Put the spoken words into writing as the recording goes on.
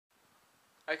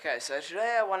Okay, so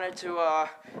today I wanted to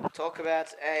talk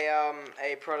about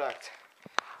a product.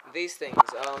 These things,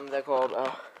 they're called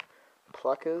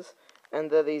pluckers,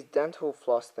 and they're these dental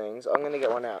floss things. I'm gonna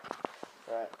get one out.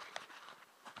 Right.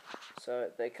 So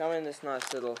they come in this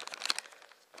nice little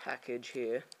package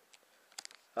here.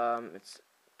 It's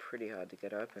pretty hard to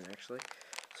get open actually.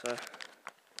 So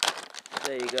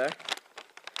there you go.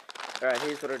 Alright,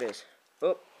 here's what it is.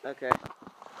 Oh, okay.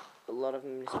 A lot of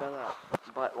them you spell out.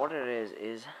 But what it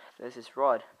is there's this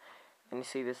rod, and you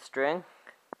see this string?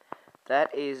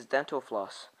 That is dental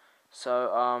floss.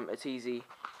 So it's easy.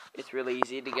 It's really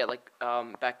easy to get like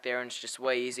back there, and it's just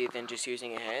way easier than just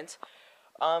using your hands.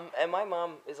 And my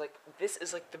mom is like, this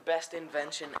is like the best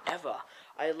invention ever.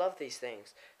 I love these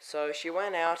things. So she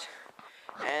went out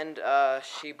and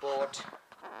she bought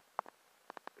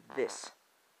this.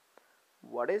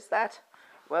 What is that?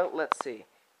 Well, let's see.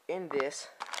 In this,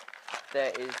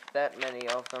 there is that many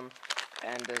of them,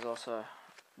 and there's also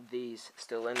these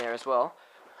still in there as well.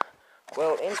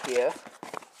 Well, in here,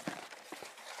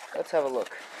 let's have a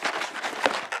look.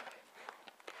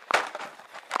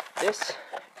 This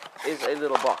is a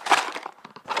little box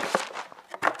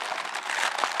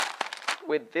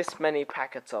with this many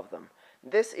packets of them.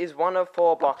 This is one of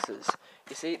 4 boxes.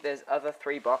 You see, there's other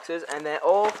 3 boxes, and they're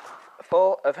all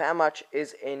full of how much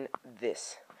is in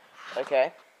this.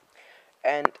 Okay?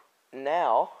 And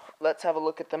now, let's have a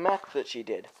look at the math that she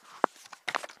did.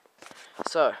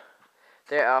 So,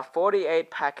 there are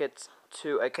 48 packets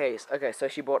to a case. Okay, so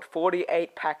she bought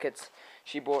 48 packets.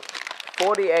 She bought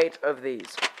 48 of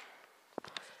these.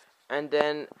 And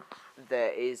then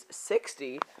there is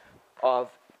 60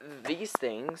 of these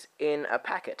things in a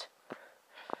packet.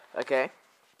 Okay?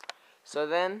 So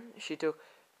then she took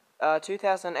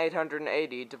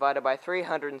 2,880 divided by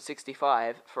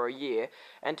 365 for a year,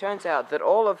 and turns out that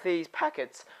all of these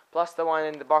packets, plus the one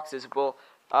in the boxes, will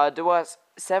do us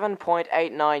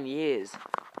 7.89 years.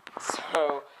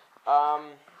 So,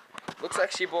 looks like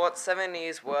she bought 7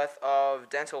 years worth of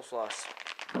dental floss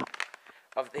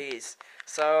of these.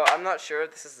 So, I'm not sure if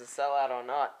this is a sellout or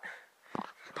not,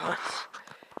 but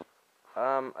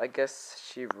I guess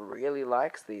she really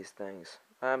likes these things.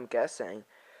 I'm guessing.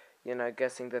 You know,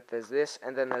 guessing that there's this,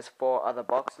 and then there's 4 other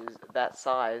boxes that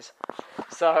size.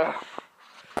 So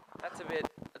that's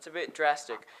a bit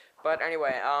drastic. But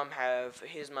anyway,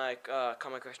 here's my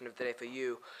common question of the day for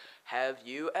you. Have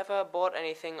you ever bought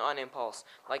anything on impulse?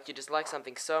 Like, you just like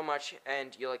something so much,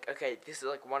 and you're like, okay, this is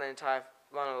like one in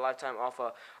a lifetime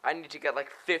offer. I need to get like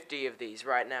 50 of these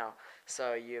right now.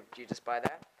 So you just buy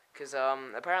that? Because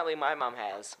apparently my mom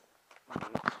has.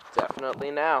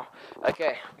 Definitely now.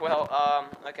 Okay, well,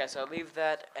 okay, so leave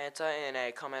that answer in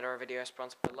a comment or a video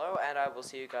response below, and I will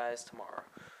see you guys tomorrow.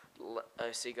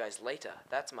 See you guys later.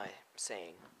 That's my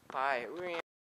saying. Bye.